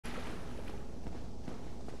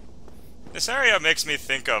This area makes me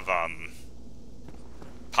think of,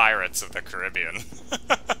 Pirates of the Caribbean.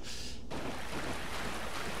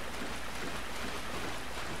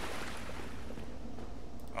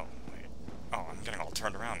 Oh, wait. Oh, I'm getting all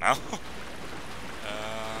turned around now.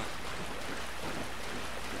 I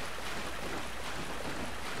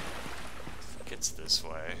think it's this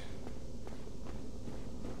way.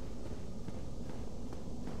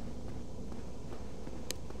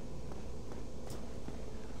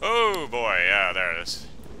 Oh boy, yeah, there it is.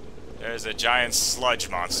 There's a giant sludge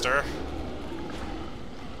monster.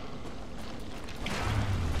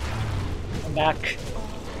 I'm back.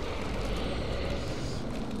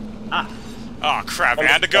 Ah. Oh crap,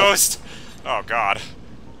 and a ghost! Oh god.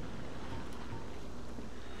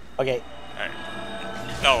 Okay. Hey.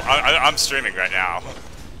 No, I'm streaming right now.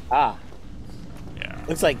 Ah. Yeah.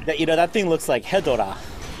 Looks like that. You know that thing looks like Hedora.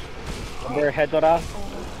 Remember Hedora?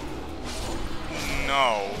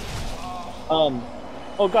 No.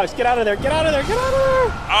 Oh gosh, get out of there! Get out of there! Get out of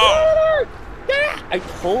there! Oh. Get out! I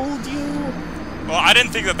told you. Well, I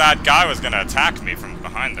didn't think that that guy was gonna attack me from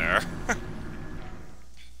behind there.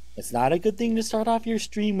 It's not a good thing to start off your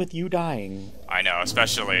stream with you dying. I know,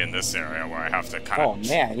 especially in this area where I have to kind Oh of...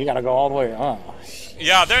 man, you gotta go all the way. Oh.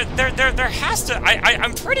 Yeah, there has to...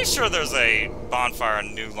 I'm pretty sure there's a bonfire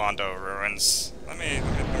in New Londo Ruins. Let me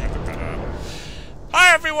look that up.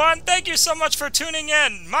 Hi everyone, thank you so much for tuning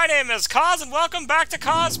in. My name is Cos, and welcome back to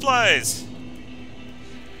Cosplays.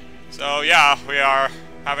 So yeah, we are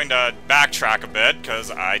having to backtrack a bit, because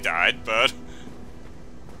I died, but...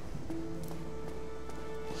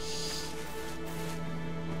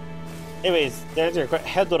 Anyways, there's your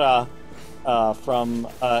Hedora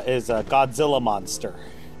is a Godzilla monster.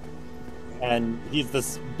 And he's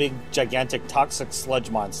this big, gigantic, toxic sludge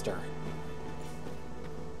monster.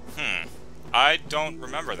 I don't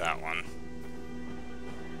remember that one.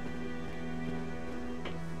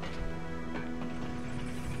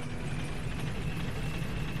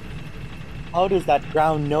 How does that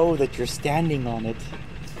ground know that you're standing on it?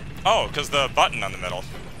 Oh, because the button on the middle.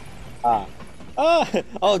 Ah. Ah!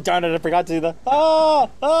 Oh, darn it, I forgot to do the... Ah!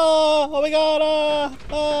 Ah! Oh my god! Ah!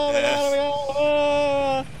 Oh my god! Oh my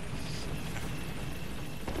god!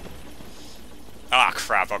 Ah! Ah,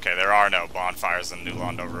 crap. Okay, there are no bonfires in New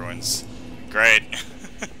Londo Ruins. Great.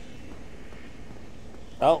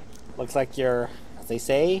 Well, looks like you're, as they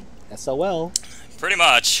say, SOL. Pretty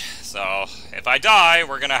much. So, if I die,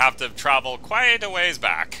 we're gonna have to travel quite a ways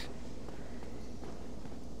back.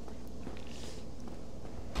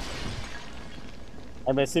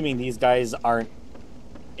 I'm assuming these guys aren't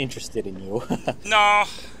interested in you. No.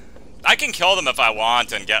 I can kill them if I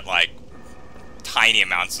want and get, like, tiny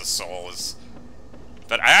amounts of souls.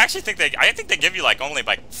 But I actually think they give you, like, only,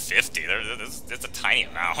 like, 50. It's a tiny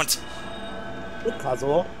amount. Look,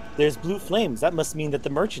 Kazuo, there's blue flames. That must mean that the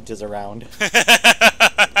merchant is around.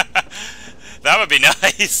 That would be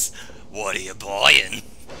nice. What are you buying?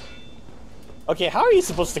 Okay, how are you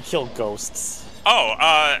supposed to kill ghosts? Oh,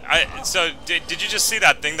 so did you just see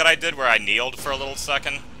that thing that I did where I kneeled for a little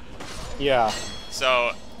second? Yeah.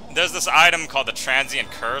 So, there's this item called the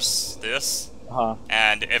Transient Curse,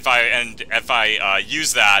 and if I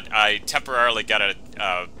use that, I temporarily get a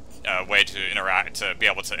way to be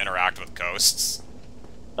able to interact with ghosts,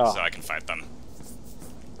 so I can fight them.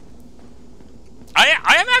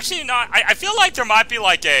 I am actually not. I feel like there might be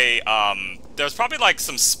like a there's probably like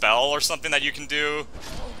some spell or something that you can do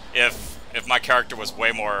if my character was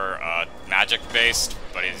way more magic based,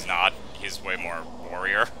 but he's not. He's way more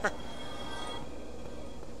warrior.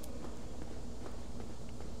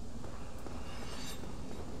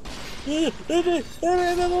 Do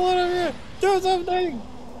something!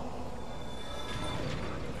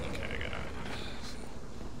 Okay, I gotta...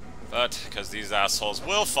 But, because these assholes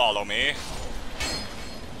will follow me...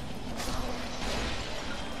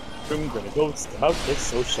 I'm gonna go scout this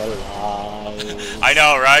social life. I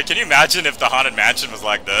know, right? Can you imagine if the Haunted Mansion was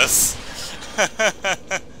like this?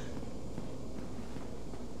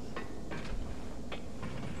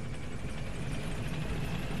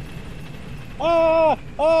 Ah!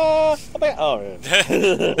 Ah! Oh, my, oh yeah.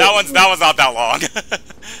 that one's not that long.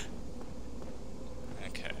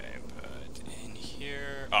 Okay, but in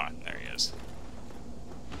here... Oh, there he is.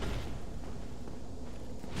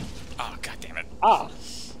 Oh, god damn it. Ah!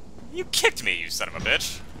 You kicked me, you son of a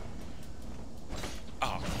bitch.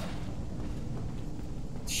 Oh.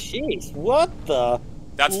 Jeez, what the?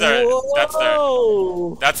 That's their...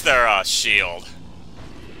 Whoa! That's their, shield.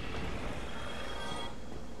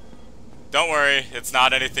 Don't worry, it's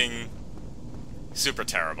not anything super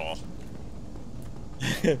terrible.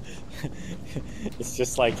 It's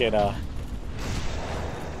just like in a...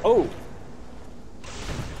 Oh!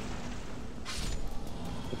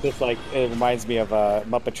 Just like it reminds me of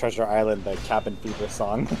Muppet Treasure Island, the Cabin Fever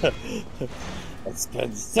song. It's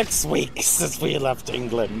been 6 weeks since we left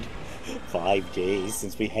England. 5 days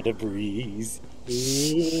since we had a breeze.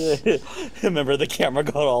 Remember the camera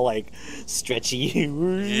got all like stretchy.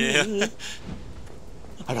 Yeah.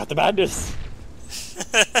 I got the madness.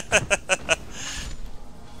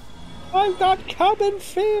 I've got cabin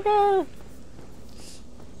fever.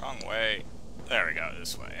 Wrong way. There we go,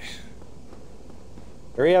 this way.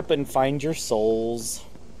 Hurry up and find your souls.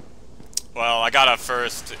 Well, I gotta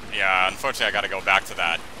first... Yeah, unfortunately I gotta go back to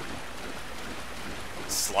that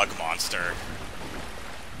slug monster.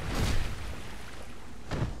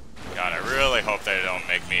 God, I really hope they don't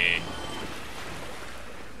make me...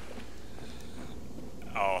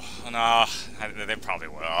 Oh, no, they probably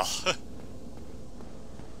will.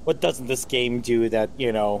 What doesn't this game do that,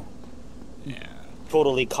 you know, Yeah.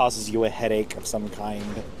 totally causes you a headache of some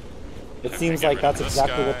kind? It I seems get like rid of that's this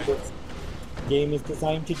exactly guy. what this game is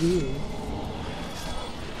designed to do.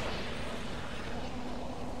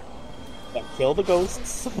 Yeah, kill the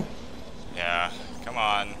ghosts. Yeah, come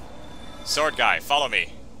on. Sword guy, follow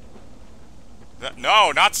me.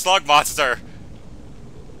 No, not slug monster!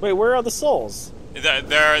 Wait, where are the souls?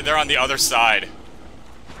 They're on the other side.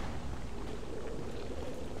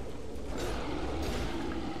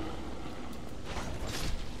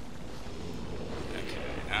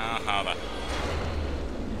 Okay, now how the...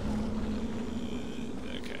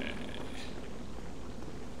 Okay.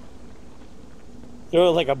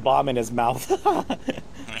 Throw like a bomb in his mouth.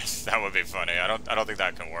 That would be funny. I don't think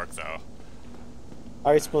that can work though. How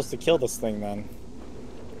are you supposed to kill this thing then?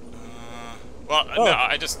 Well, Oh. no,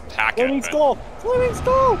 I just hack it. Flaming but- skull! Flaming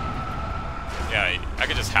skull! Yeah, I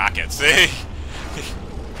could just hack it, see?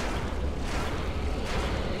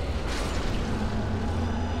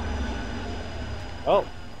 Oh,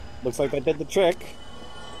 looks like that did the trick.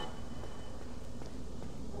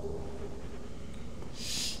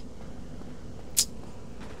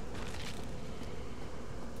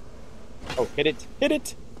 Oh, hit it! Hit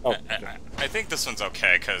it! Oh, I think this one's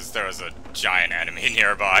okay, because there was a giant enemy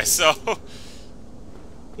nearby, so...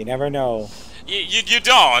 you never know. You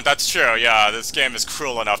don't, that's true, yeah. This game is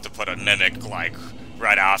cruel enough to put a mimic, like,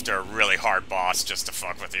 right after a really hard boss just to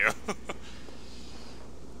fuck with you.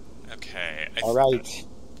 Okay. All right.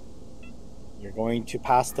 You're going to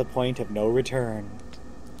pass the point of no return.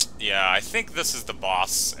 Yeah, I think this is the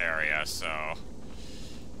boss area, so...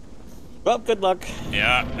 Well, good luck.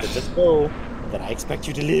 Yeah. But just know that I expect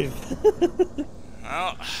you to live.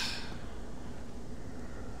 Well...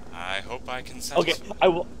 I hope I can Okay,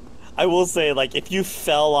 satisfy... I will say, like, if you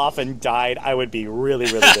fell off and died, I would be really,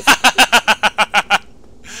 really disappointed.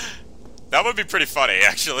 That would be pretty funny,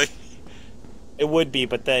 actually. It would be,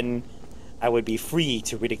 but then I would be free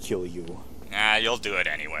to ridicule you. Nah, you'll do it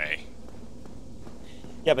anyway.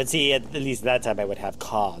 Yeah, but see, at least that time I would have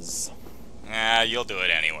cause. Nah, you'll do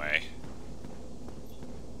it anyway.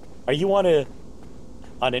 Are you on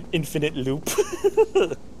an infinite loop?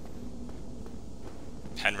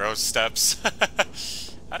 Penrose steps?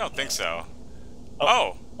 I don't think so. Oh.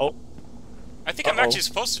 Oh! Oh. I think I'm Uh-oh. actually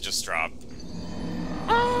supposed to just drop.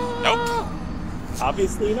 Nope.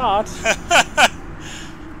 Obviously not.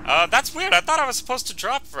 That's weird. I thought I was supposed to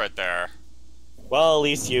drop right there. Well, at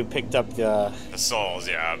least you picked up the The souls,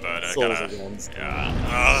 yeah, but I souls gotta... again.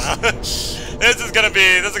 Yeah. This is gonna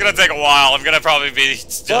take a while. I'm gonna probably be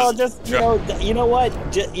just... Well, just you know what?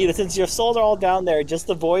 Since your souls are all down there, just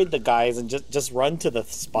avoid the guys and just run to the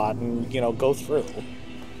spot and go through.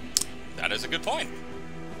 That is a good point.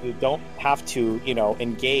 You don't have to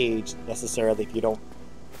engage necessarily if you don't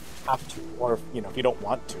have to, or if you don't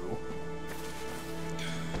want to.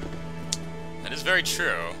 That is very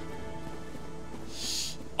true.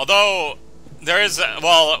 Although, there is,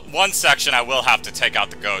 one section I will have to take out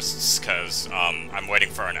the ghosts, because, I'm waiting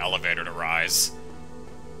for an elevator to rise.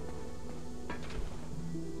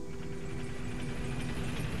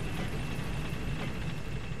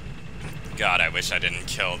 God, I wish I didn't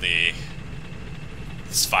kill the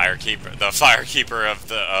firekeeper of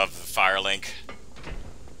the Firelink.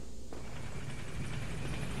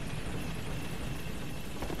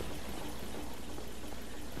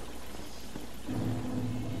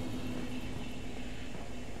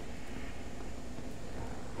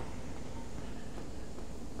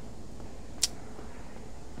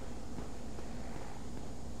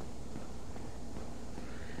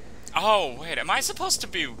 Oh, wait, am I supposed to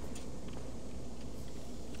be...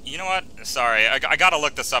 You know what? Sorry, I gotta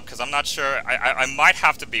look this up, because I'm not sure. I might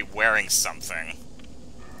have to be wearing something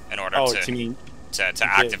in order to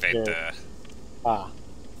activate the... Ah.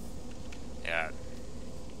 Yeah.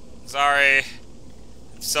 Sorry.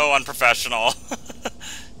 So unprofessional.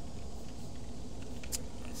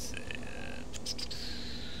 Let's see.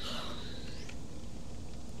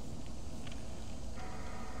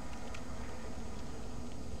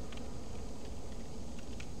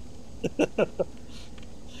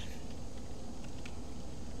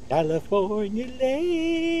 California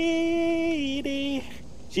lady,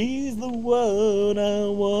 she's the one I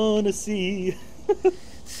wanna see.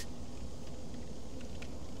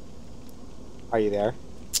 Are you there?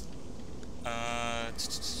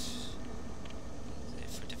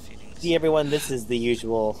 For defeating. See, everyone, this is the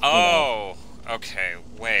usual. Oh, okay.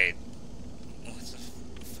 Wait. What's the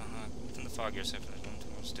fog? Within the fog, yourself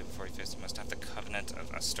must do before you face. You must have the covenant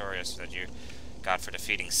of Astoria so that you got for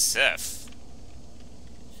defeating Sif.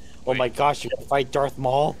 Oh my gosh, you gonna fight Darth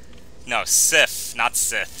Maul? No, Sif, not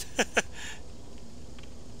Sith.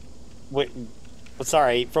 Wait,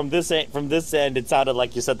 sorry. From this end, it sounded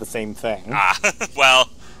like you said the same thing. Ah, well.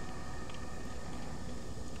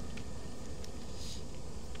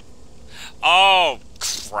 Oh,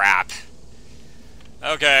 crap.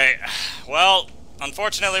 Okay, well,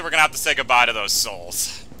 unfortunately, we're gonna have to say goodbye to those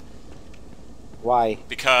souls. Why?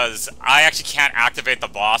 Because I actually can't activate the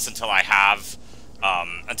boss until I have,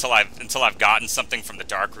 until I've gotten something from the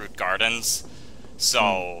Darkroot Gardens.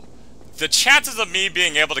 So, the chances of me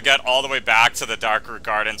being able to get all the way back to the Darkroot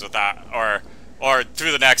Gardens without, or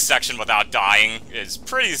through the next section without dying is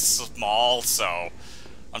pretty small. So,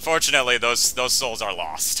 unfortunately, those souls are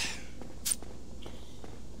lost.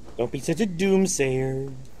 Don't be such a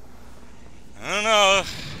doomsayer. I don't know.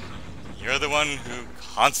 You're the one who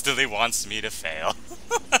constantly wants me to fail.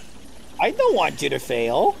 I don't want you to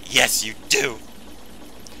fail. Yes, you do.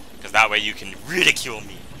 Because that way you can ridicule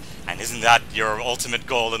me. And isn't that your ultimate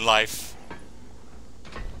goal in life?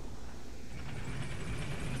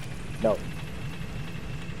 No.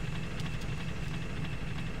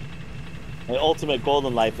 My ultimate goal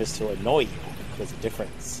in life is to annoy you. There's a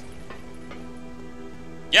difference.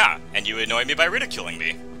 Yeah, and you annoy me by ridiculing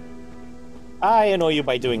me. I annoy you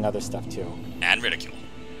by doing other stuff too. And ridicule.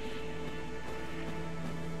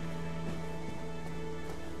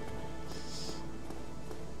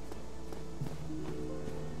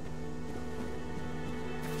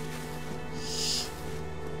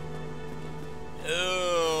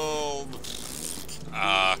 Oh.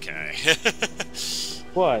 Okay.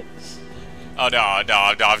 What? Oh no,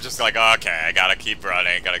 I'm just like, okay, I gotta keep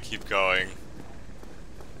running, gotta keep going.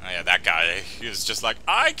 Oh yeah, that guy, he was just like,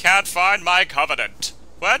 I can't find my covenant.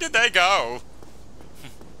 Where did they go?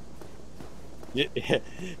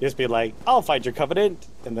 Just be like, I'll find your covenant,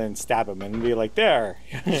 and then stab him and be like, there.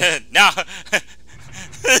 No.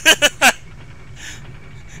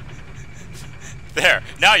 There,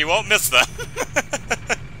 now you won't miss them.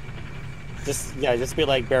 just be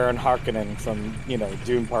like Baron Harkonnen from,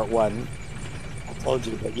 Dune Part 1. I told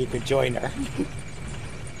you that you could join her.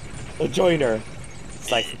 So join her.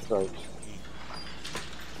 Slice the throat.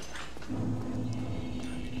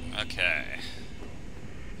 Okay.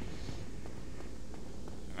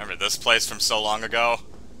 Remember this place from so long ago?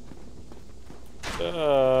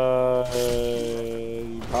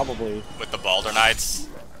 Probably. With the Balder Knights?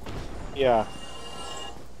 Yeah.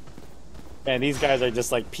 Man, these guys are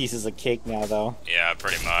just like pieces of cake now, though. Yeah,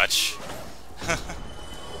 pretty much.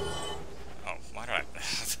 Oh, why do I...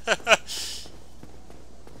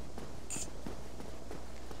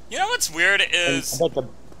 You know what's weird is...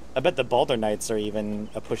 I bet the Balder Knights are even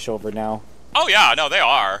a pushover now. Oh yeah, no, they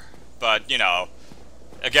are. But,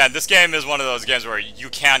 again, this game is one of those games where you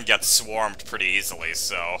can get swarmed pretty easily,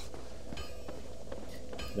 so...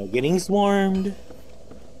 No getting swarmed.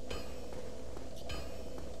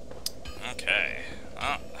 Okay.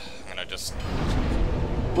 I'm gonna just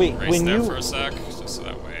Wait, race there for a sec, just so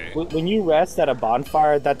that way... When you rest at a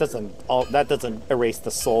bonfire, that doesn't erase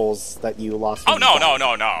the souls that you lost. Oh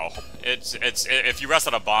no. It's if you rest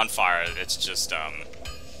at a bonfire, it's just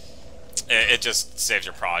it just saves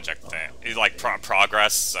your project thing, like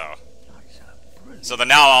progress. So then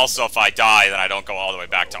now also if I die, then I don't go all the way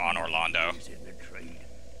back to On Orlando.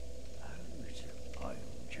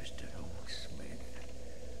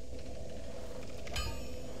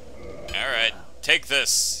 All right, take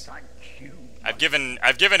this. I've given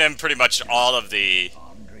him pretty much all of the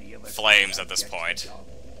flames at this point.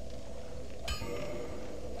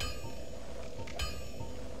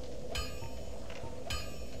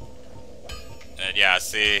 And yeah,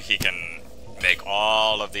 see, he can make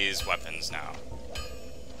all of these weapons now.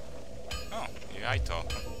 Oh, Yaito.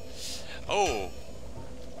 Oh,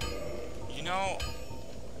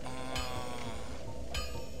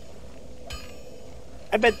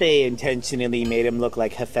 I bet they intentionally made him look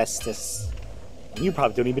like Hephaestus. You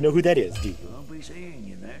probably don't even know who that is, do you? I'll be seeing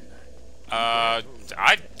you then. I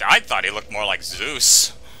thought he looked more like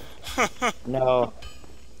Zeus. No,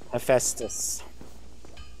 Hephaestus.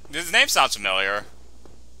 His name sounds familiar.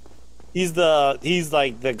 He's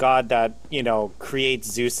like the god that, you know,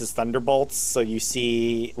 creates Zeus's thunderbolts. So you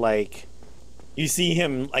see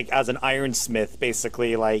him like as an ironsmith,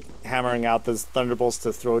 basically like hammering out those thunderbolts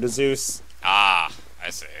to throw to Zeus. Ah, I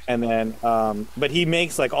see. And then, but he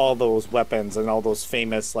makes like all those weapons and all those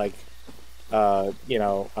famous like,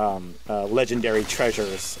 legendary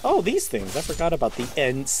treasures. Oh, these things! I forgot about the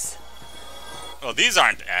Ents. Well, these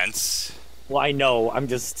aren't Ents. Well, I know. I'm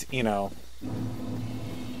just, you know.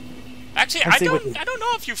 Actually, I don't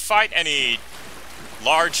know if you fight any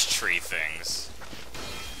large tree things.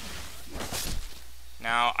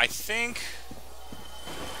 Now, I think...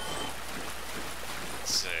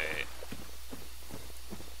 Let's see...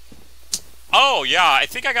 Oh, yeah, I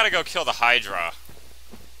think I gotta go kill the Hydra.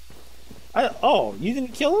 Oh, you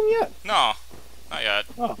didn't kill him yet? No, not yet.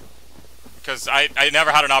 Oh. Because I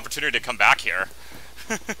never had an opportunity to come back here.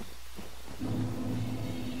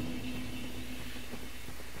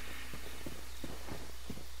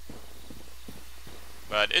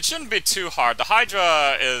 But it shouldn't be too hard. The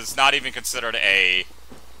Hydra is not even considered a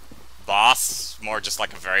boss, more just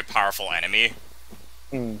like a very powerful enemy.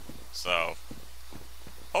 Hmm. So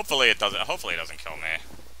hopefully it doesn't kill me.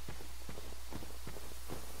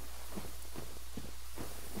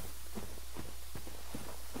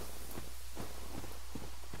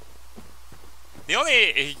 The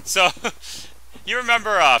only you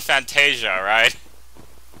remember Fantasia, right?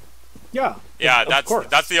 Yeah. Yeah, of course.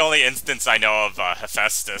 that's the only instance I know of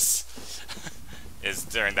Hephaestus is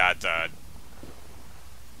during that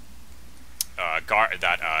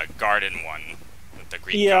garden one, the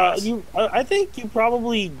Greek gods. I think you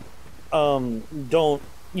probably don't.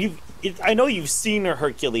 I know you've seen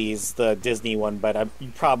Hercules, the Disney one, but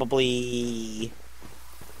you probably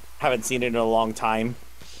haven't seen it in a long time.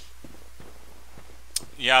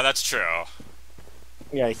 Yeah, that's true.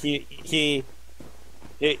 Yeah,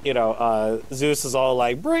 Zeus is all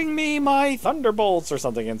like, "Bring me my thunderbolts" or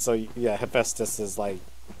something, and so yeah, Hephaestus is like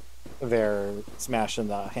there smashing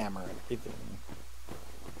the hammer and everything.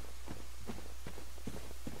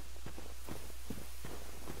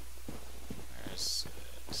 Where's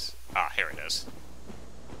it? Ah, here it is.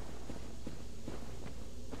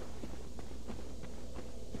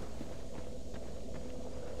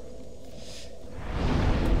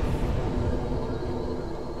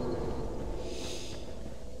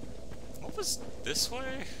 What was this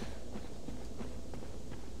way?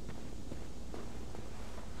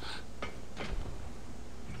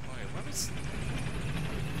 Wait, what is...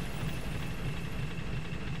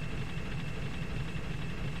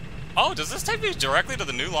 Oh, does this take me directly to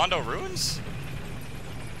the New Londo ruins?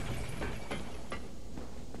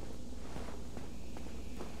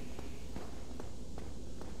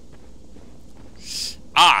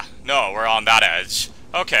 Ah, no, we're on that edge.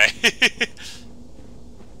 Okay.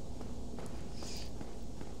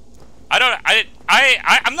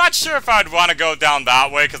 I'm not sure if I'd want to go down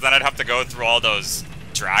that way, because then I'd have to go through all those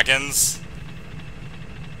dragons.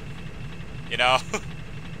 You know?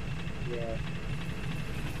 Yeah.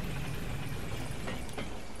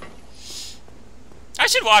 I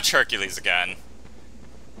should watch Hercules again.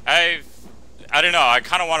 I don't know, I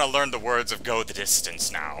kind of want to learn the words of "go the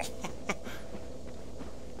distance" now.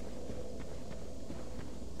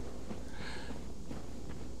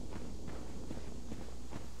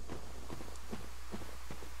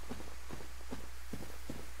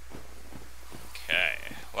 Okay,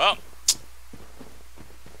 well,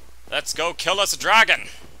 let's go kill us a dragon.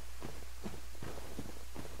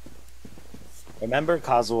 Remember,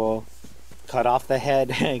 Kazuo, cut off the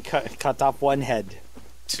head and cut off one head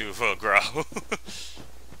To grow.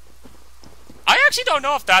 I actually don't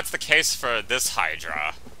know if that's the case for this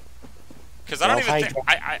Hydra, because I don't even think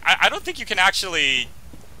I don't think you can actually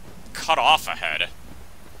cut off a head.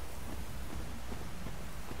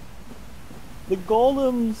 The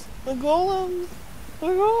golems, the golems, the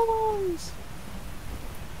golems.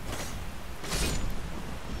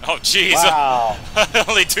 Oh jeez! Wow!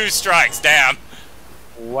 Only 2 strikes. Damn.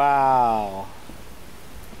 Wow!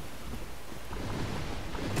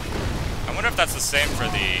 I wonder if that's the same for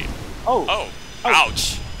the... Oh! Oh!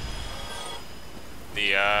 Ouch!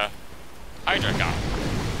 The, Hydra got.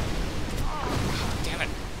 Oh, damn it.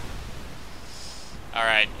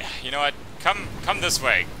 Alright, you know what? Come this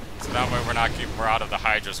way. So that way we're out of the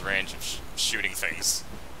Hydra's range of shooting things.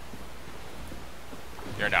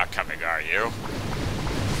 You're not coming, are you?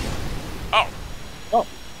 Oh! Oh!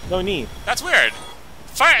 No need. That's weird.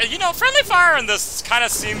 fire, you know, friendly fire in this kind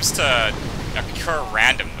of seems to occur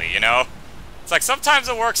randomly, you know? It's like sometimes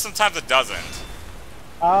it works, sometimes it doesn't.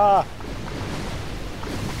 Ah.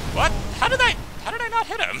 What? How did I not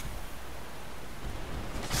hit him?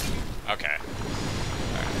 Okay.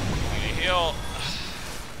 Alright, let me heal.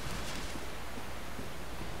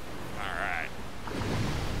 Alright.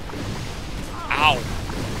 Ow!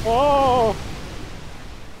 Oh!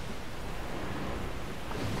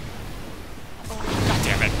 God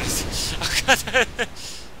damn it.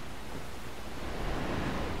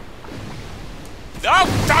 No!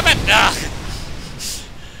 Damn it! Ugh.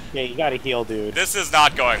 Yeah, you gotta heal, dude. This is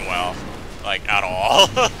not going well. Like, at all.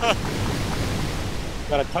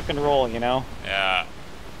 Gotta tuck and roll, you know? Yeah.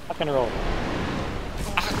 Tuck and roll.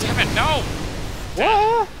 Ah, damn it, no!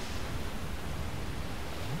 What?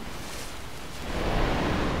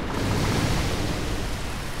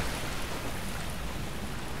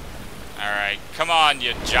 Alright, come on,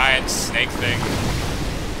 you giant snake thing.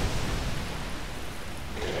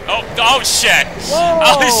 Oh shit! Whoa,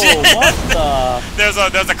 Oh shit! what the? There's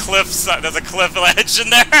a cliff ledge in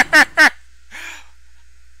there.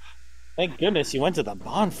 Thank goodness you went to the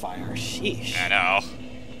bonfire. Sheesh. I know.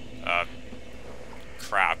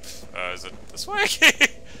 Crap. Is it this way?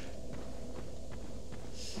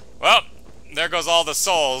 Well, there goes all the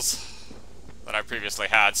souls that I previously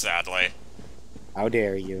had, sadly. How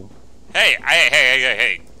dare you? Hey!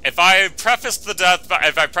 If I prefaced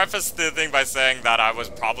the thing by saying that I was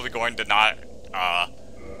probably going to not,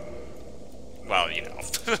 well, you know.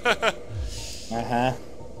 Uh-huh.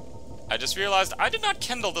 I just realized I did not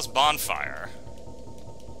kindle this bonfire.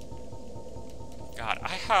 God, I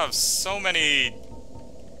have so many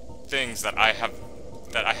things that I have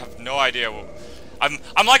no idea.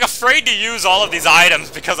 I'm like afraid to use all of these items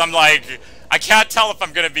because I'm like, I can't tell if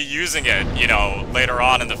I'm gonna be using it, you know, later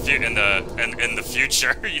on in the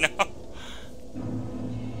future, you know.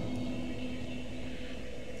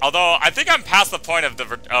 Although I think I'm past the point of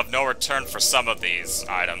no return for some of these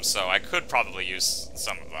items, so I could probably use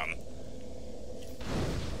some of them.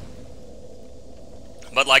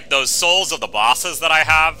 But like those souls of the bosses that I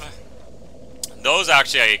have, those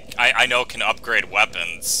actually I know can upgrade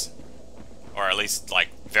weapons, or at least like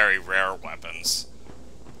very rare weapons.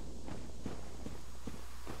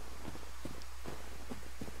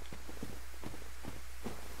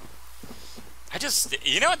 I just,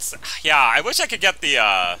 you know, yeah, I wish I could get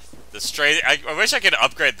the straight, I wish I could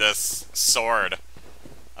upgrade this sword,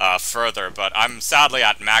 further, but I'm sadly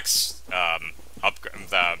at max,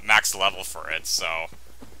 the max level for it, so.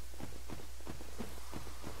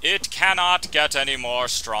 It cannot get any more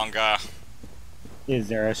stronger. Is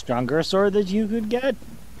there a stronger sword that you could get?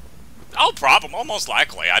 Oh, most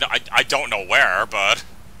likely. I don't know where, but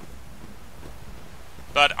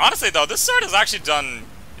honestly though, this sword has actually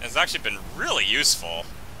been really useful.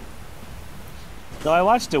 So I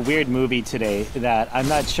watched a weird movie today that I'm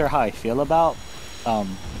not sure how I feel about.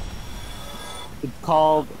 It's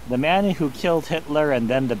called The Man Who Killed Hitler and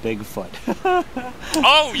Then the Bigfoot.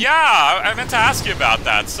 Oh yeah, I meant to ask you about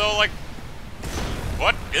that. So like,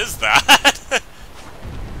 what is that?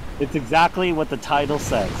 It's exactly what the title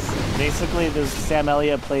says. Basically, Sam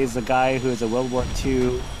Elliott plays a guy who is a World War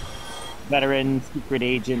II veteran secret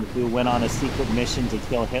agent who went on a secret mission to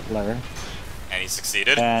kill Hitler. And he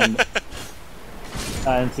succeeded. And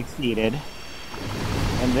succeeded.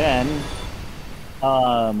 And then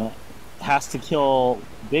has to kill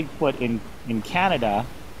Bigfoot in Canada.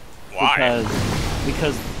 Why?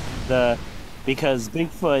 Because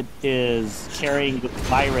Bigfoot is carrying this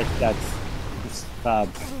virus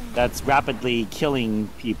that's rapidly killing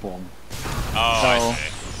people. Oh, I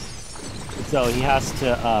see. So he has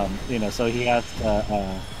to, yeah, so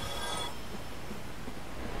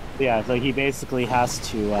he basically has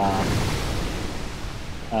to,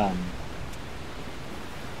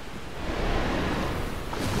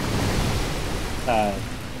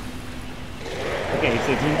 okay, so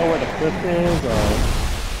do you know where the cliff is, or?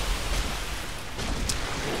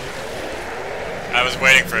 I was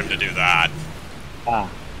waiting for him to do that. Ah.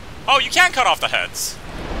 Oh, you can cut off the heads.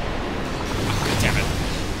 Oh, God damn it.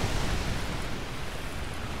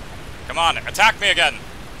 Come on, attack me again.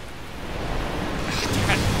 God damn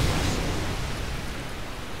it.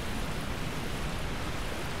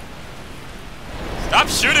 Stop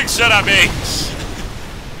shooting shit at me!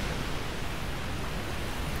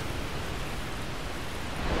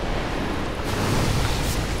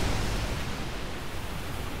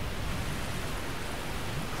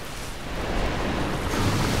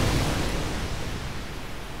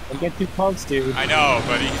 Don't get too close, dude. I know,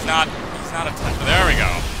 but he's not a there we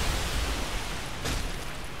go.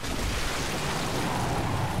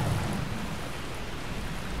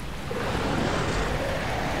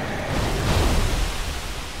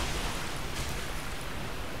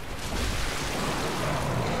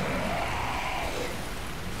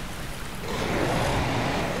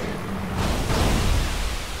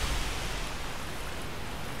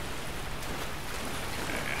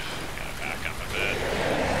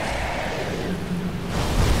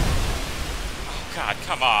 God,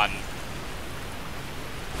 come on.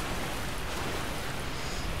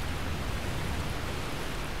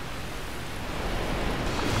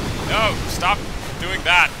 No, stop doing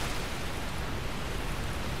that.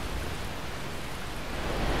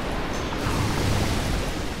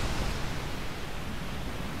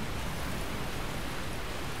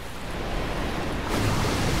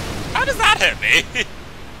 How does that hit me?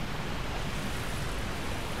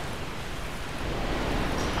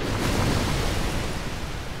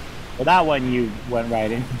 Well, that one you went right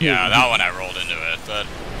in. Yeah, that one I rolled into it, but...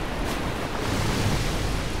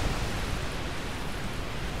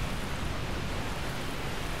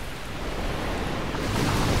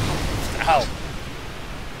 Ow.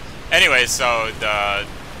 Anyway, so the...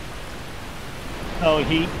 Oh,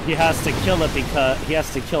 he has to kill it because he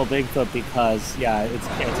has to kill Bigfoot because yeah, it's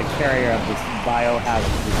a carrier of this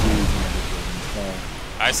biohazard disease and everything. So.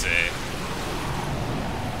 I see.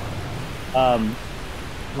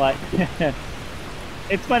 But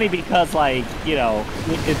it's funny because like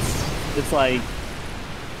it's like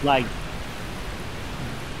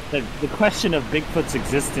the question of Bigfoot's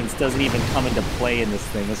existence doesn't even come into play in this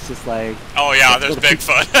thing. It's just like, oh yeah, there's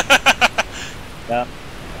Bigfoot. Yeah.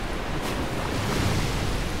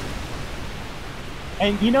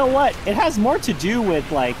 And you know what? It has more to do with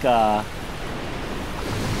like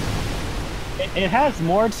it has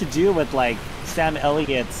more to do with like Sam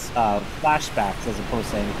Elliott's flashbacks as opposed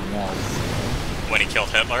to anything else. When he killed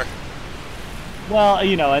Hitler? Well,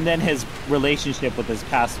 and then his relationship with his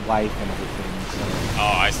past wife and everything. So.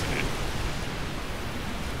 Oh, I see.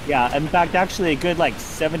 Yeah, in fact, actually, a good like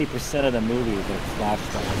 70% of the movie is like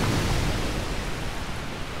flashbacks.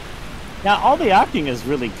 Now, all the acting is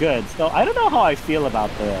really good, so I don't know how I feel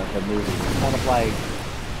about the movie. It's kind of like,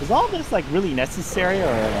 is all this like really necessary, or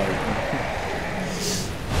like?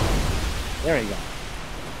 There we go.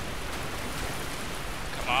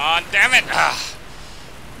 Come on, damn it! Ah.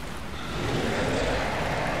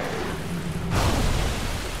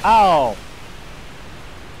 Ow!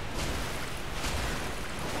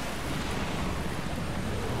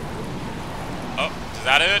 Oh, is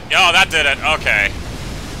that it? Oh, that did it. Okay.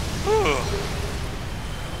 Whew.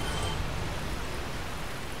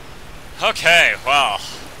 Okay, well,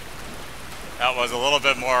 that was a little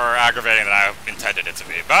bit more aggravating than I intended it to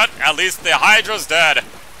be, but at least the Hydra's dead.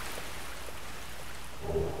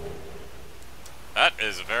 That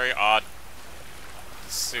is a very odd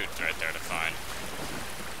suit right there to find.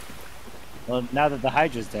 Well, now that the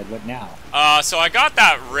Hydra's dead, what now? So I got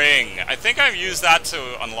that ring. I think I've used that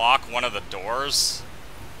to unlock one of the doors.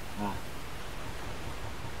 Ah.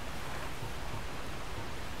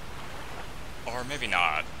 Or maybe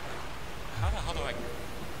not. How the hell do I...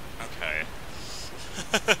 Okay.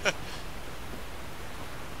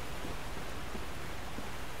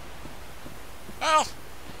 Well...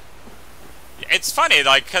 It's funny,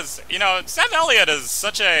 like, because, Sam Elliott is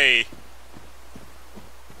such a...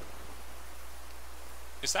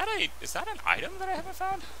 Is that an item that I haven't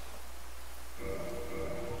found?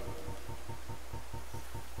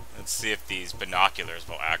 Let's see if these binoculars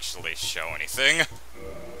will actually show anything.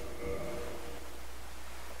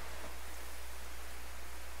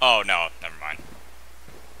 Oh, no, never mind.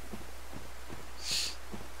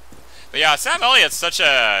 But yeah, Sam Elliott's such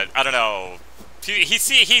a, I don't know, he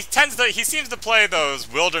seems to play those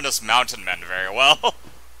wilderness mountain men very well.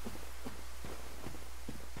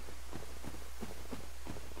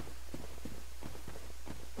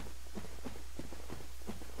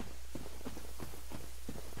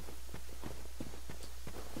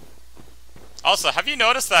 Also, have you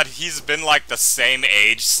noticed that he's been like the same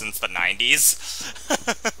age since the 90s?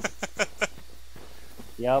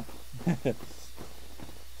 Yep.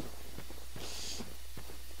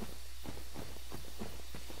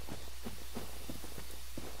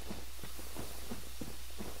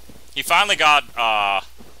 He finally got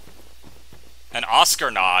an Oscar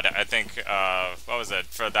nod, I think. What was it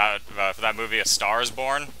for that movie, A Star Is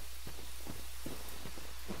Born?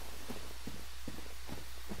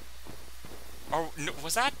 Or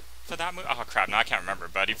was that for that movie? Oh crap! No, I can't remember.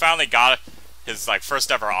 But he finally got his like first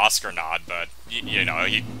ever Oscar nod. But he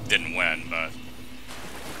didn't win. But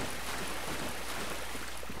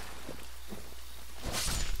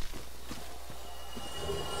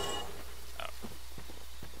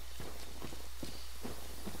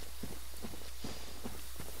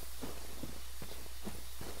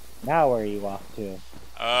Now where are you off to?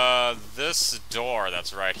 this door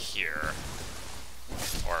that's right here.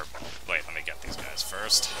 Or, wait, let me get these guys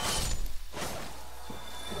first.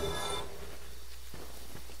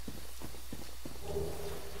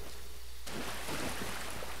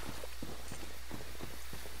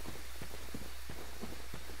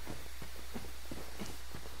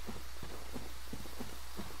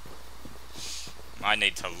 I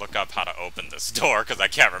need to look up how to open this door, because I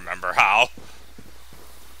can't remember how.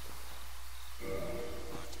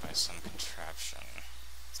 Locked by some contraption.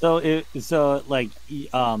 So like,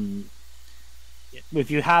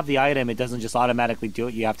 if you have the item, it doesn't just automatically do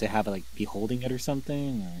it. You have to have it, like, be holding it or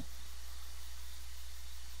something?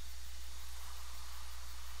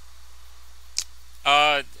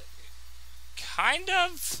 Or... Kind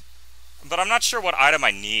of, but I'm not sure what item I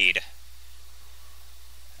need.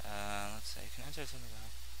 Let's see, can I do something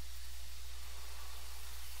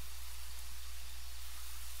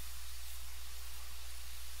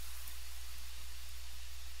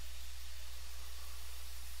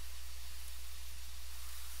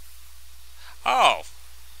about... Oh!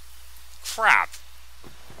 Crap.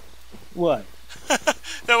 What?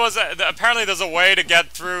 Apparently there's a way to get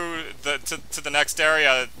through to the next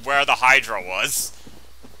area where the Hydra was.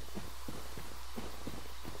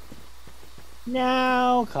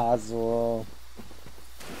 Now, Kazuo.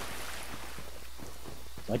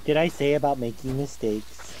 What did I say about making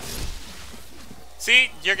mistakes?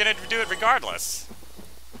 See, you're gonna do it regardless.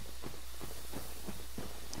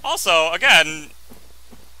 Also, again,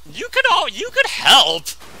 you could help.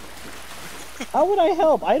 How would I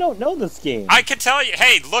help? I don't know this game. I could tell you,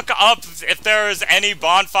 hey, look up if there's any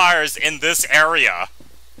bonfires in this area.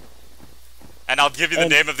 And I'll give you the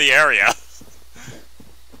name of the area.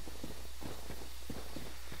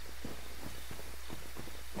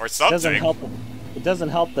 Or something. It doesn't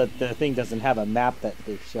help that the thing doesn't have a map that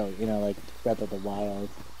they show, you know, like Breath of the Wild.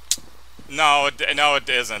 No, it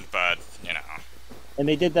isn't, but, you know. And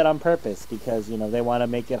they did that on purpose because, you know, they want to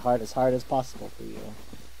make it hard as possible for you.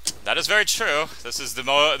 That is very true. This is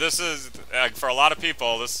for a lot of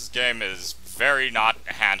people, this game is very not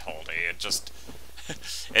handholdy. It just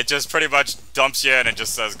pretty much dumps you in and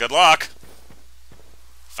just says, "Good luck."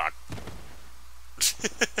 Fuck.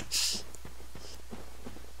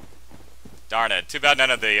 Darn it. Too bad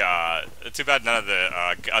none of the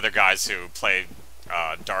other guys who play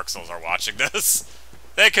Dark Souls are watching this.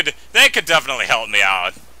 They could definitely help me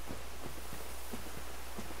out.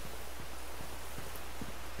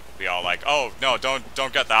 Be all like, "Oh no,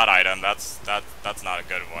 don't get that item. That's not a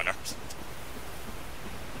good one."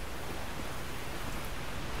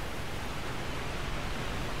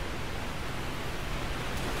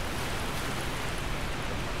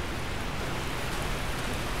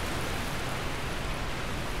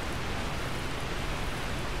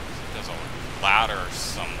 There's a ladder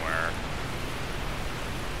somewhere.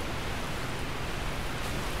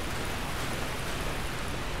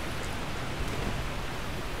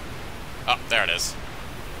 Oh, there it is.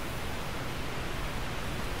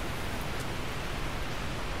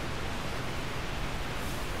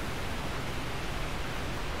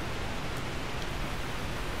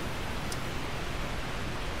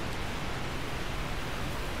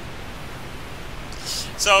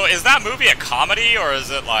 So, is that movie a comedy, or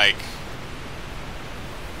is it, like,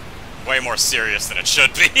 way more serious than it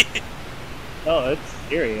should be? Oh, it's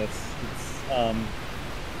serious. It's,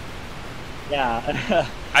 yeah.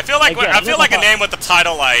 I feel like a name with the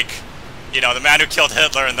title like, you know, The Man Who Killed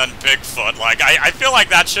Hitler and then Bigfoot. Like, I feel like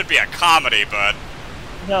that should be a comedy, but...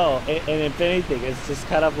 No, and if anything, it's just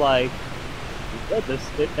kind of like... I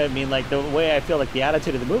mean, like, the way I feel like the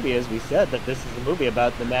attitude of the movie is, we said that this is a movie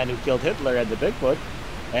about the man who killed Hitler and the Bigfoot,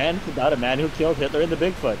 and it's about a man who killed Hitler and the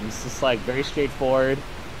Bigfoot. And it's just, like, very straightforward.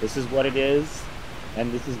 This is what it is,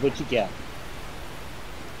 and this is what you get.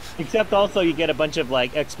 Except also you get a bunch of,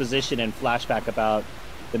 like, exposition and flashback about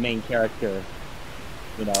the main character.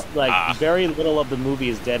 You know, like, very little of the movie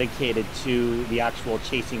is dedicated to the actual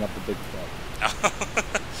chasing of the Bigfoot.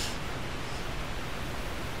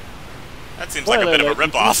 That seems like a bit of a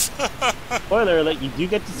ripoff. Spoiler alert, you do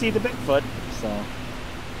get to see the Bigfoot, so...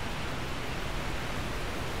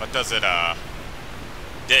 But does it,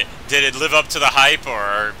 Did it live up to the hype,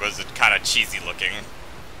 or was it kind of cheesy looking?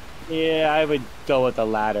 Yeah, I would go with the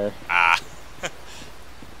latter. Ah. Okay,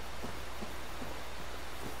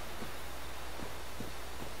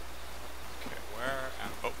 where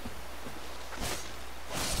am... Oh.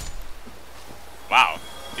 Wow,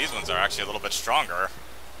 these ones are actually a little bit stronger.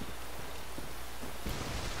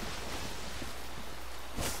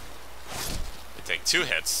 They take 2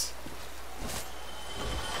 hits.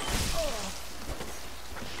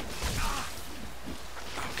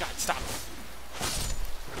 Oh god, stop.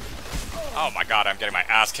 Oh my god, I'm getting my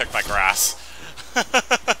ass kicked by grass.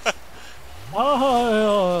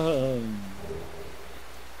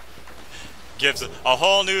 Gives a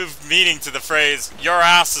whole new meaning to the phrase, "Your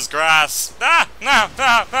ass is grass." Ah, no,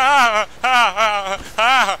 ah, ah, ah, ah,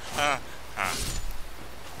 ah, ah.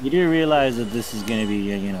 You do realize that this is going to be,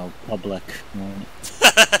 you know, public. Right?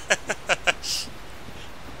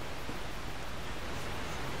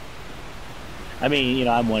 I mean, you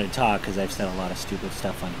know, I'm one to talk because I've said a lot of stupid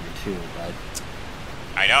stuff on here too, but...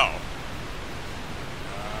 I know.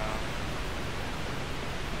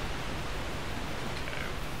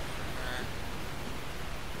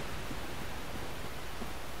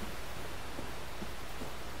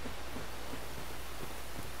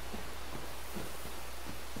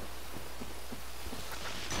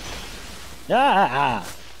 Ah!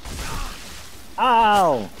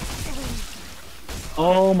 Ow!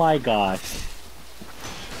 Oh my gosh.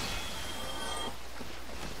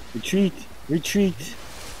 Retreat! Retreat!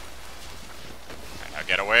 Now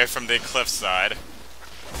get away from the cliffside.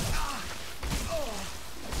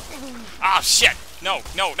 Ah, shit! No,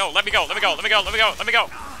 no, no, let me go, let me go, let me go, let me go, let me go!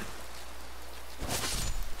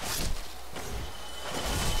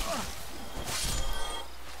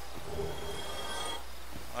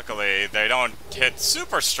 Luckily, they don't hit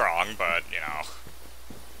super strong, but, you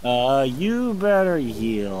know. You better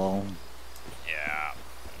heal. Yeah.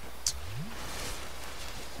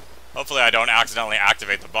 Hopefully I don't accidentally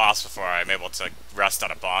activate the boss before I'm able to rest on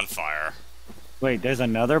a bonfire. Wait, there's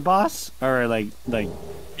another boss? Or, like...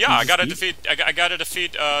 Yeah, I gotta defeat... I gotta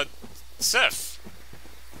defeat, Sif.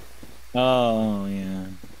 Oh, yeah.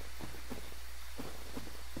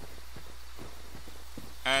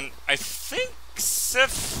 And I think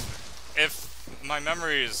Sif, if my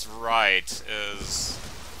memory is right, is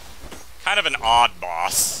kind of an odd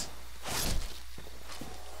boss.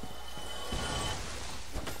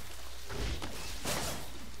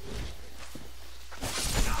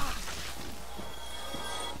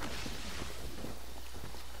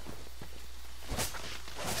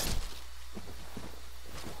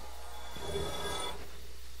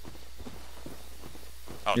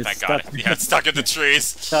 Oh, It's thank God. stuck. Yeah, it's stuck in the trees.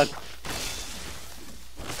 Stuck.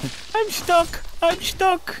 I'm stuck! I'm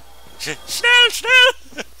stuck! Schnell,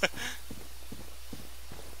 schnell!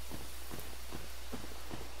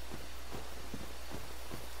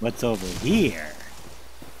 What's over here?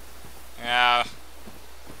 Yeah.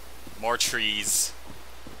 More trees.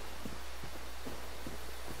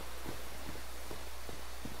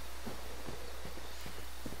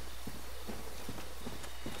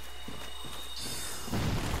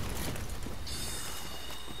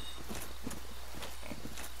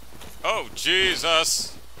 Oh,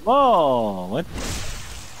 Jesus! Whoa!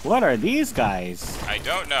 What are these guys? I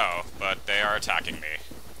don't know, but they are attacking me.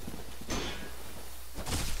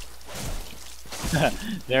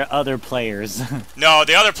 They're other players. No,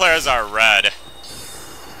 the other players are red.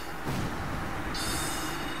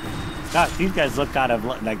 God, these guys look out of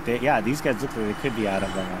like yeah, these guys look like they could be out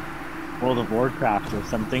of World of Warcraft or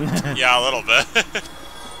something. Yeah, a little bit.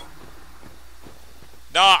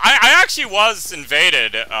 No, I actually was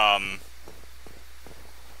invaded. Oh,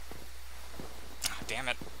 damn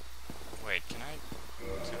it. Wait, can I?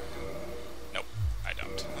 Nope, I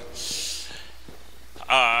don't.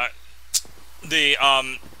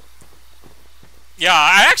 Yeah,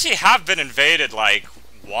 I actually have been invaded like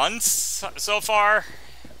once so far.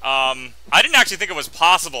 I didn't actually think it was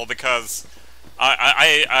possible because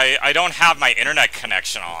I don't have my internet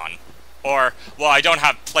connection on. Or, well, I don't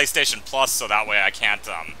have PlayStation Plus, so that way I can't,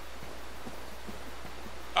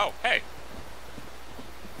 Oh, hey.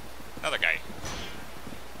 Another guy.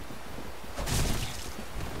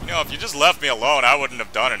 You know, if you just left me alone, I wouldn't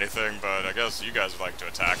have done anything, but I guess you guys would like to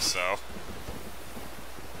attack, so...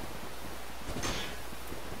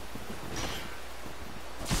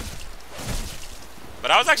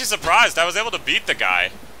 But I was actually surprised. I was able to beat the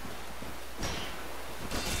guy.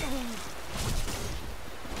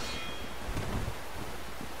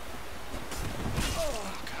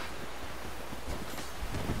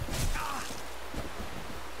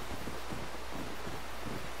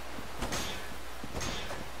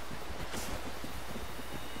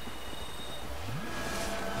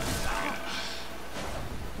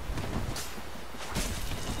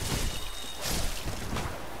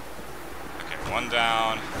 One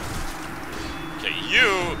down. Okay, you...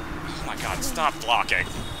 Oh my god, stop blocking.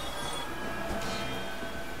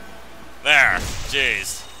 There.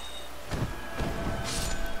 Jeez.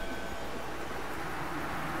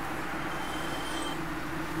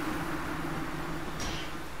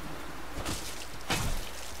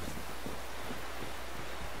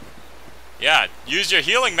 Yeah, use your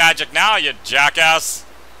healing magic now, you jackass.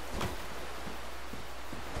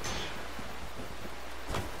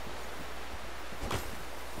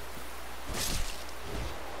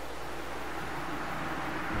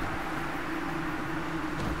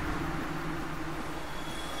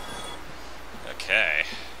 Okay.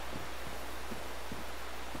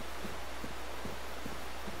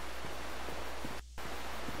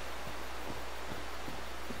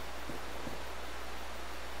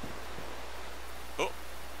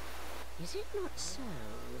 it not so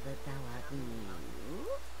that thou art new?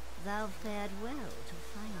 Thou fared well to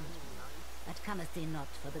find me. But cometh thee not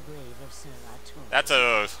for the grave of Sir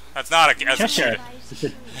Artorius? That's not a Cheshire.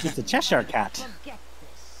 It's a Cheshire cat. Forget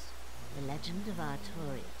this. The legend of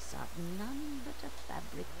Artorius art none but a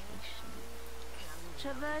fabrication.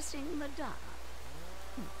 Traversing the dark.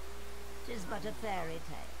 'Tis but a fairy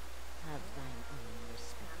tale. Have thine own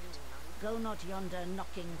respect. Go not yonder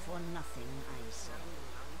knocking for nothing, I say.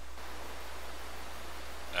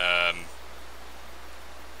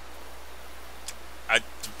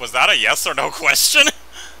 Was that a yes or no question?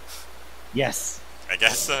 Yes. I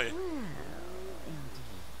guess so. Well,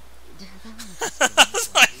 indeed. Thou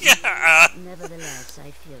art Yeah. Nevertheless, I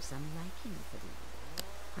feel some liking for thee.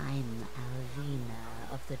 I'm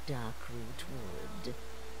Alvina of the Darkroot Wood.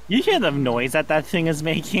 You hear the noise that thing is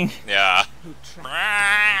making? Yeah. Who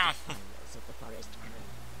tracked the fires of the forest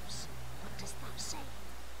crows. What dost thou say?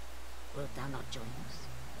 Wilt thou not join us?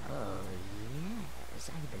 Oh, yes,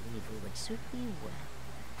 I believe we would suit thee well.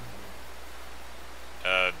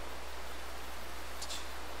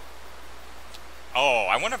 Oh,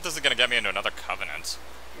 I wonder if this is gonna get me into another covenant.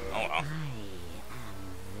 Oh well. I am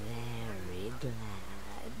very glad.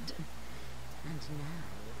 And now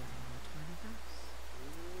thou art one of us.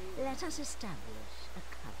 Let us establish a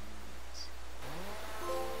covenant.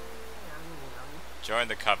 Join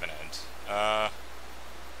the covenant. I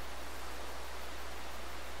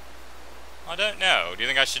don't know. Do you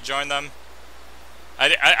think I should join them?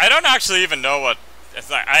 I don't actually even know what... It's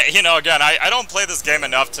like, you know, again, I don't play this game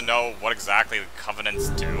enough to know what exactly the covenants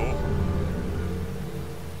do.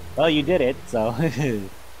 Well, you did it, so...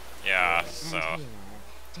 Yeah, so... And here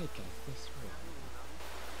taketh this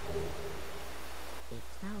ring.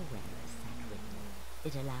 If thou wearest that ring,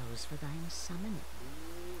 it allows for thine summoning.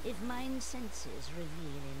 If mine senses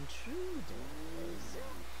reveal intruders,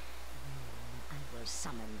 then I will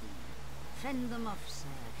summon thee. Fend them off, sir.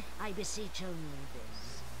 I beseech only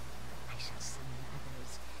this. I shall summon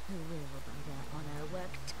others who will, by their honor,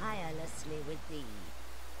 work tirelessly with thee.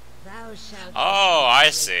 Thou shalt... Oh, I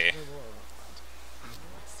receive see. great reward, and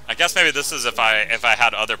whatsoever I guess maybe this is if I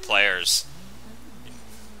had other players.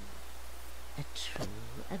 a true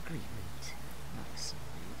agreement, my son.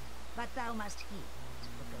 But thou must heed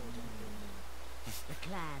the golden rule. The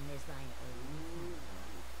clan is thine own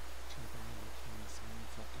family. To thine kinsman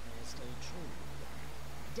forever stay true.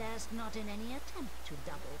 Darest not in any attempt to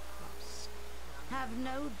double cross. Have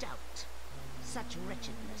no doubt, such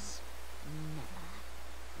wretchedness never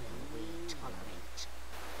will we tolerate.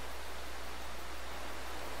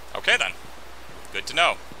 Okay then. Good to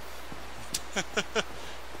know.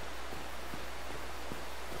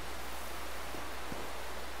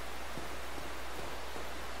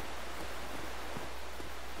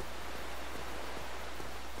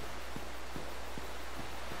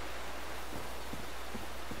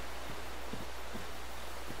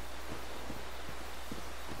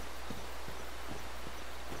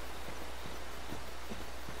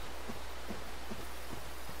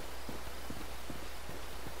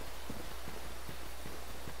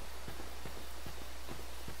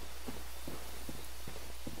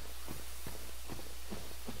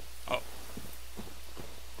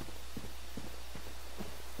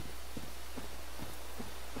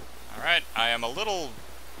 Alright, I am a little...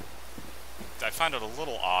 I find it a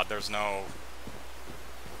little odd there's no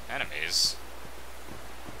enemies.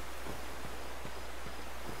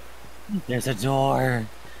 There's a door.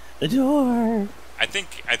 The door. I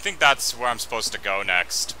think that's where I'm supposed to go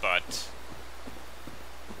next, but...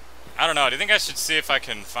 I don't know, do you think I should see if I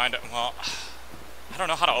can find it? Well, I don't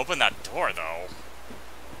know how to open that door, though.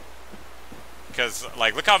 Because,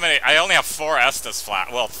 like, look how many... I only have 4 Estus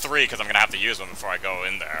flat. Well, 3, because I'm going to have to use them before I go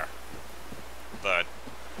in there. But...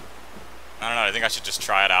 I don't know, I think I should just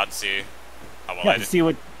try it out and see how well Yeah, I to did. see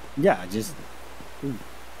what... Yeah, just...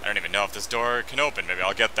 I don't even know if this door can open. Maybe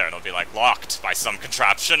I'll get there and it'll be, like, locked by some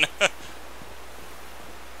contraption.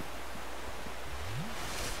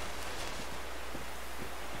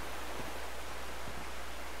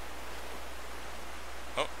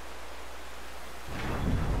 Oh.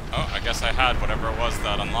 Oh, I guess I had whatever it was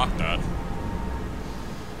that unlocked that.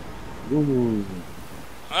 Ooh.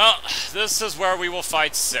 Well, this is where we will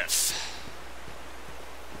fight Sif.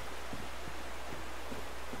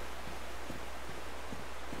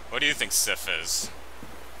 What do you think Sif is?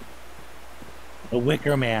 A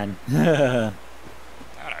Wicker Man. That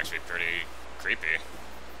would actually be pretty creepy.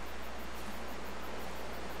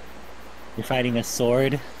 You're fighting a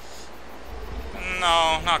sword?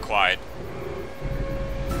 No, not quite.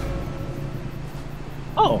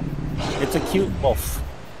 Oh, it's a cute wolf.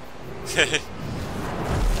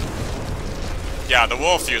 Yeah, the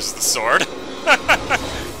wolf uses the sword.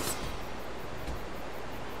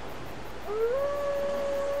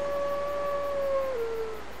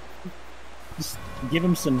 Just give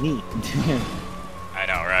him some meat. I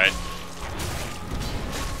know, right?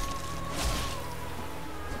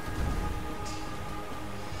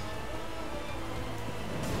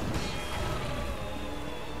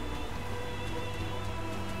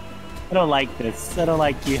 I don't like this. I don't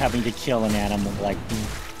like you having to kill an animal like me.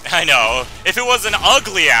 I know. If it was an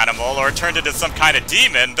ugly animal or turned into some kind of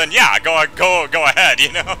demon, then yeah, go ahead,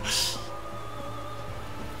 you know?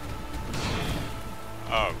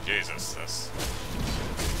 Oh, Jesus, this...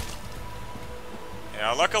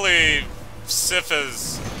 Yeah, luckily, Sif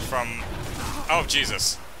is from... Oh,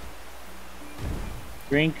 Jesus.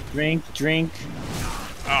 Drink, drink, drink.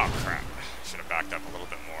 Oh, crap. Should have backed up a little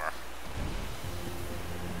bit more.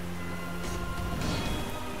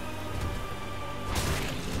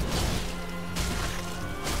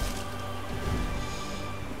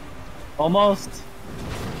 Almost.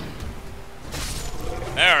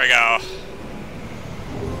 There we go.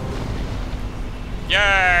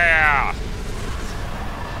 Yeah!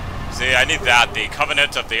 See, I need that. The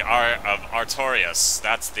Covenant of the of Artorias.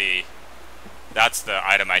 That's the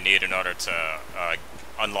item I need in order to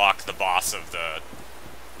unlock the boss of the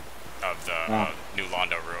New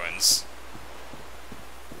Londo ruins.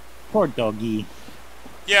 Poor doggy.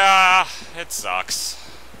 Yeah, it sucks.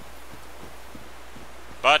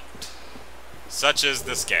 But such is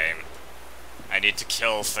this game. I need to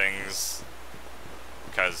kill things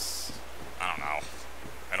because I don't know.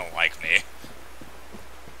 They don't like me.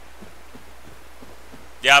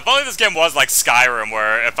 Yeah, if only this game was like Skyrim,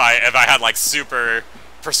 where if I had like super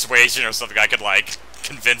persuasion or something, I could like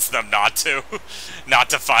convince them not to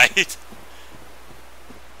fight.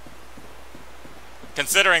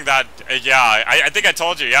 Considering that, yeah, I think I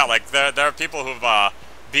told you, yeah, like there are people who've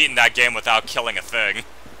beaten that game without killing a thing.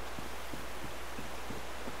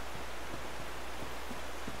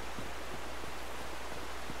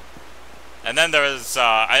 And then there's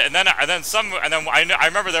I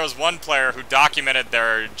remember there was one player who documented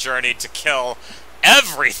their journey to kill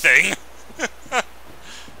everything.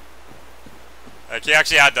 Like he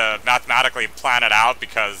actually had to mathematically plan it out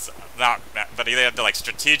because but he had to like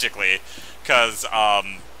strategically, because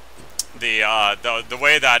the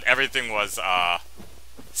way that everything was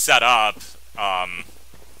set up,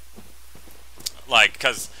 like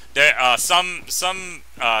because there some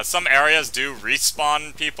areas do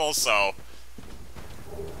respawn people, so.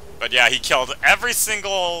 But yeah, he killed every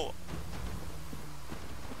single...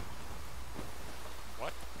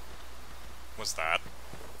 What was that?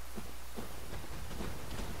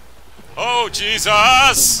 Oh,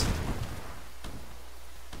 Jesus!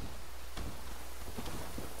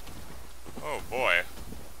 Oh, boy.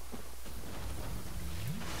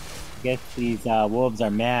 Guess these wolves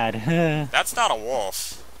are mad. That's not a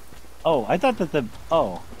wolf. Oh, I thought that the...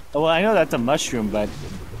 Oh. Well, I know that's a mushroom, but...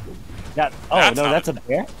 That... Oh, That's no, not that's a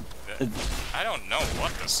bear? I don't know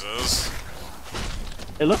what this is.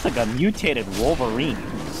 It looks like a mutated Wolverine.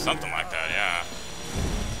 Something like that, yeah.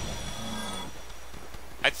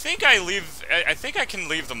 I think I can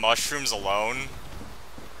leave the mushrooms alone.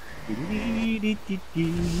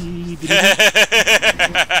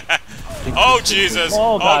 Oh, Jesus!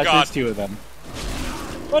 Oh, God, God. there's two of them.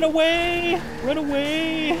 Run away! Run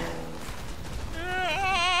away!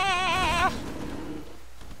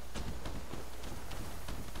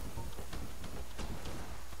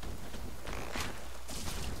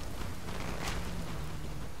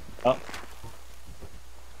 Oh.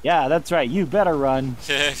 Yeah, that's right. You better run.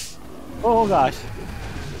 Oh, gosh.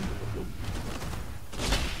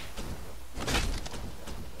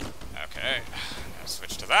 Okay. Now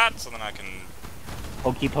switch to that, so then I can...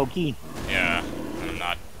 Pokey pokey. Yeah, I'm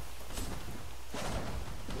not...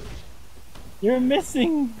 You're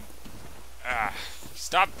missing.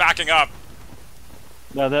 Stop backing up!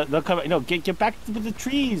 No, they'll come... No, get back to the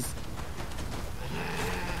trees.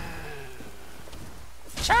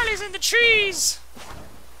 Charlie's in the trees!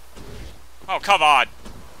 Oh, come on!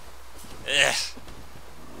 Ugh.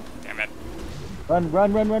 Damn it. Run,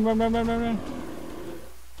 run, run, run, run, run, run, run, run.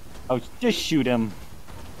 Oh, just shoot him.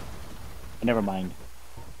 Never mind.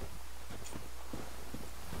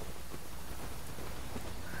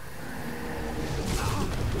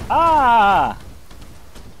 Ah!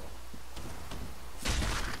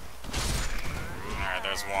 Alright,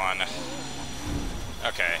 there's one.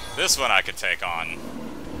 Okay, this one I could take on.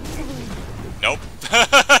 Nope.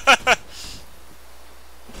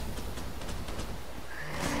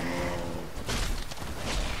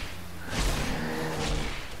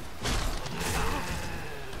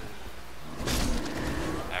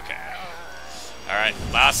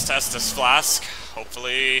 Alright, last Estus Flask.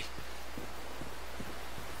 Hopefully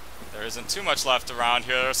there isn't too much left around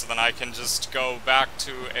here, so then I can just go back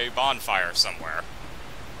to a bonfire somewhere.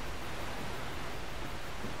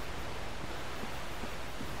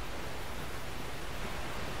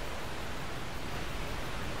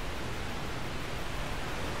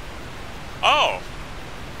 Oh!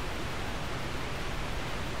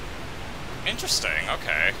 Interesting,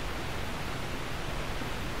 okay.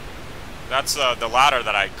 That's the ladder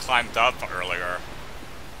that I climbed up earlier.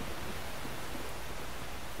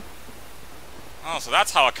 Oh, so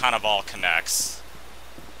that's how it kind of all connects.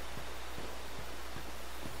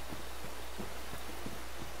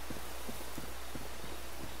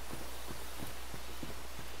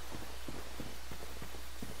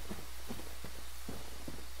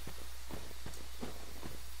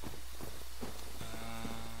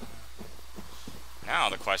 Now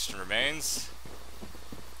the question remains,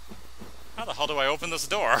 how the hell do I open this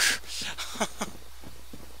door?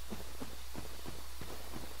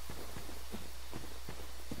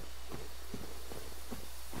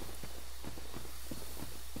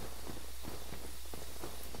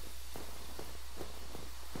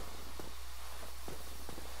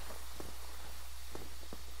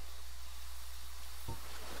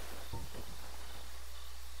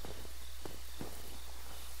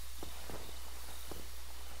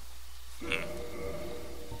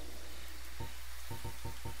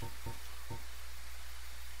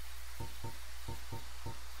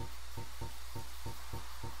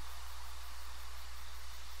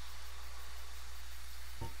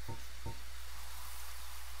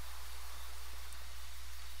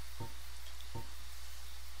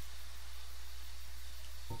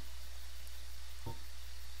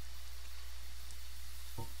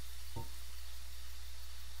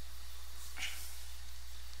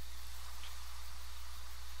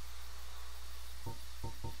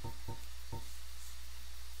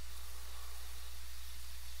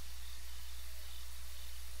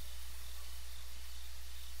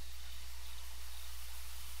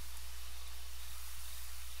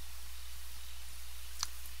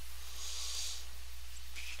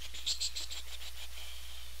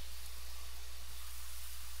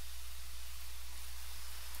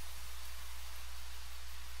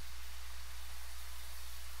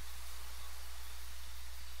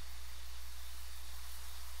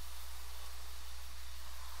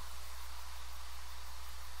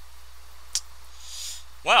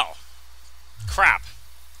 Well, crap.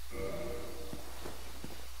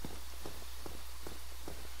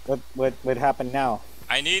 What happened now?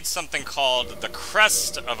 I need something called the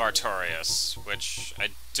Crest of Artorias, which I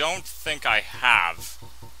don't think I have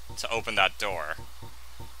to open that door.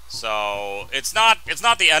 So it's not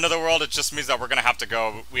the end of the world. It just means that we're gonna have to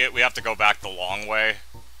go. We have to go back the long way.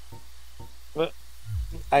 But,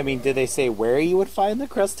 I mean, did they say where you would find the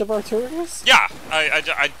Crest of Artorias? Yeah,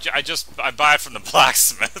 I buy it from the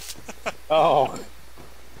blacksmith. Oh.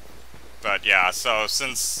 But yeah, so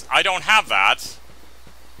since I don't have that,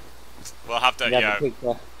 we'll have to. Yeah, we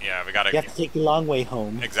gotta. You have to take the long way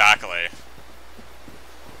home. Exactly.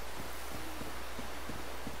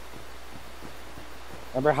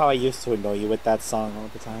 Remember how I used to annoy you with that song all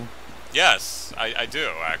the time? Yes, I do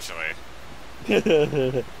actually.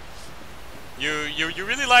 You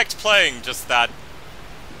really liked playing just that.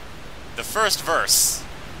 The first verse.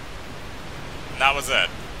 And that was it.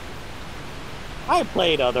 I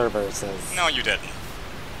played other verses. No, you didn't.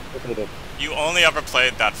 I did. You only ever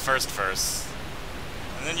played that first verse.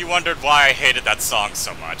 And then you wondered why I hated that song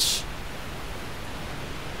so much.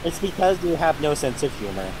 It's because you have no sense of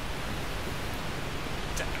humor.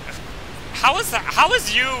 How is that? How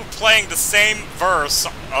is you playing the same verse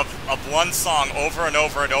of one song over and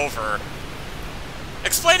over and over?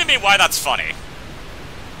 Explain to me why that's funny.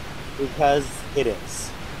 Because it is.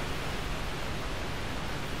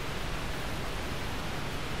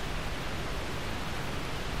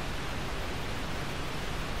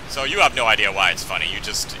 So you have no idea why it's funny. You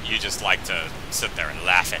just like to sit there and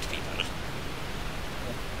laugh at people.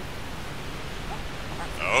 What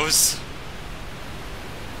are those?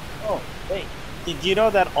 Oh, wait. Did you know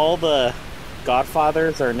that all the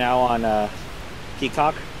Godfathers are now on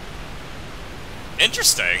Peacock?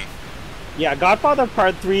 Interesting. Yeah, Godfather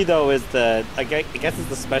Part 3 though is the I guess it's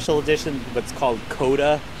the special edition, what's called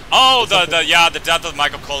Coda. Oh, the death of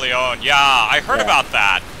Michael Corleone. Yeah, I heard about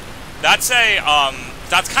that. That's a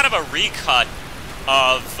that's kind of a recut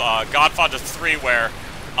of Godfather 3 where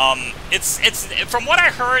it's from what I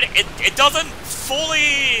heard it doesn't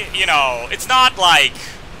fully, you know, it's not like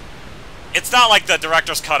the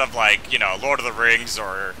director's cut of, like, you know, Lord of the Rings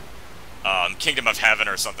or Kingdom of Heaven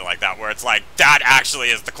or something like that, where it's like, that actually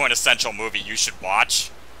is the quintessential movie you should watch.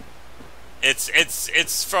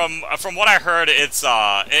 It's from what I heard, it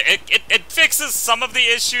fixes some of the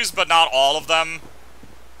issues, but not all of them.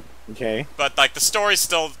 Okay. But like the story's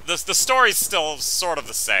still sort of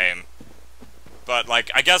the same. But like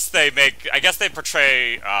I guess they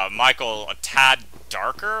portray Michael a tad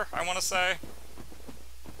darker, I want to say.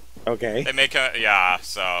 Okay. They make a yeah,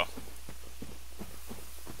 so.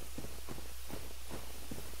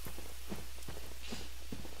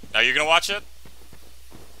 Are you gonna watch it?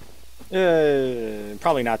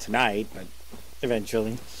 Probably not tonight, but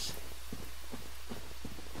eventually.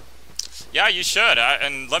 Yeah, you should,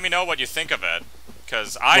 and let me know what you think of it,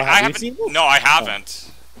 because Well, have I you haven't. seen it? No, I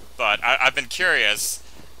haven't, but I've been curious.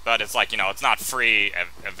 But it's like, you know, it's not free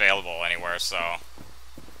available anywhere, so.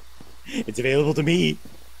 It's available to me.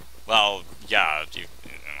 Well, yeah, you know.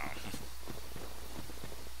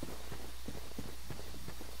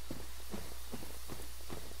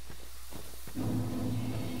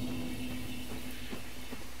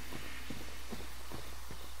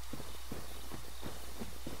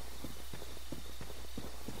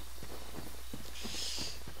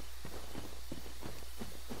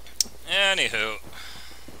 Anywho.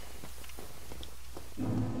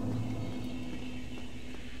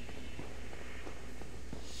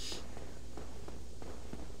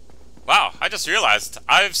 Wow, I just realized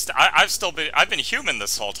I've been human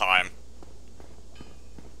this whole time.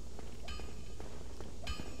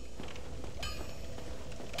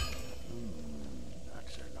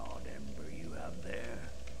 That's an odd ember you have there.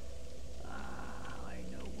 I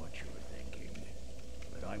know what you were thinking,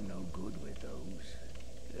 but I'm no good with those.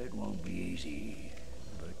 It won't be easy,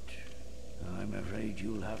 but I'm afraid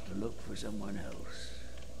you'll have to look for someone else.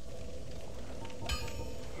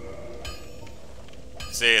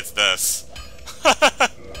 See, it's this.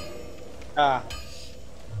 Ah.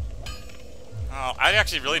 Oh, I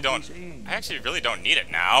actually really don't need it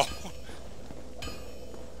now.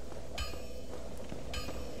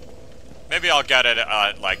 Maybe I'll get it,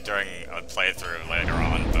 like, during a playthrough later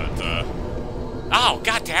on, but, oh,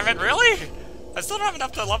 god damn it, really? I still don't have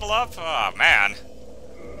enough to level up? Oh, man.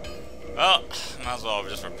 Well, might as well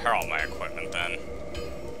just repair all my equipment, then.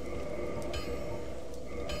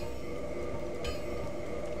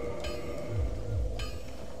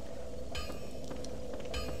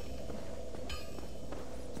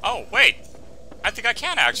 Oh, wait! I think I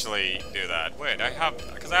can actually do that. Wait,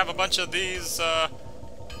 because I have a bunch of these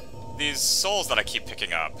souls that I keep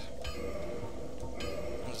picking up.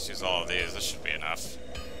 I'll just use all of these, this should be enough.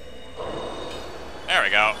 There we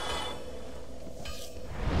go.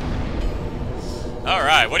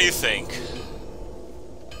 Alright, what do you think?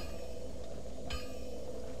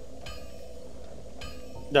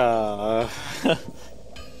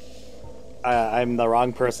 I'm the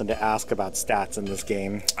wrong person to ask about stats in this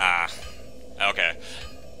game. Ah, okay.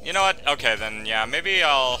 You know what? Okay, then yeah, maybe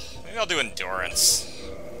I'll do endurance.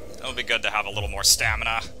 It'll be good to have a little more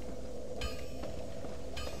stamina.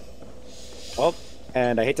 Well,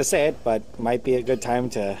 and I hate to say it, but might be a good time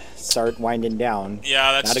to start winding down.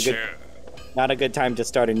 Yeah, that's true. Not a good time to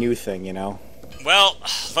start a new thing, you know. Well,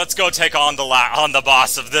 let's go take on the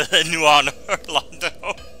boss of the new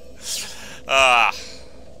Orlando.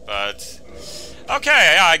 But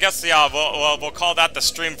okay, yeah, I guess yeah, we'll call that the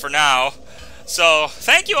stream for now. So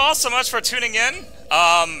thank you all so much for tuning in.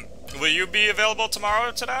 Will you be available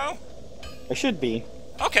tomorrow, Tadao? I should be.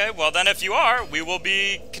 Okay, well then if you are, we will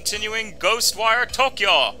be continuing Ghostwire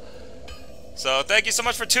Tokyo. So thank you so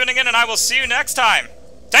much for tuning in, and I will see you next time.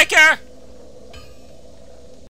 Take care!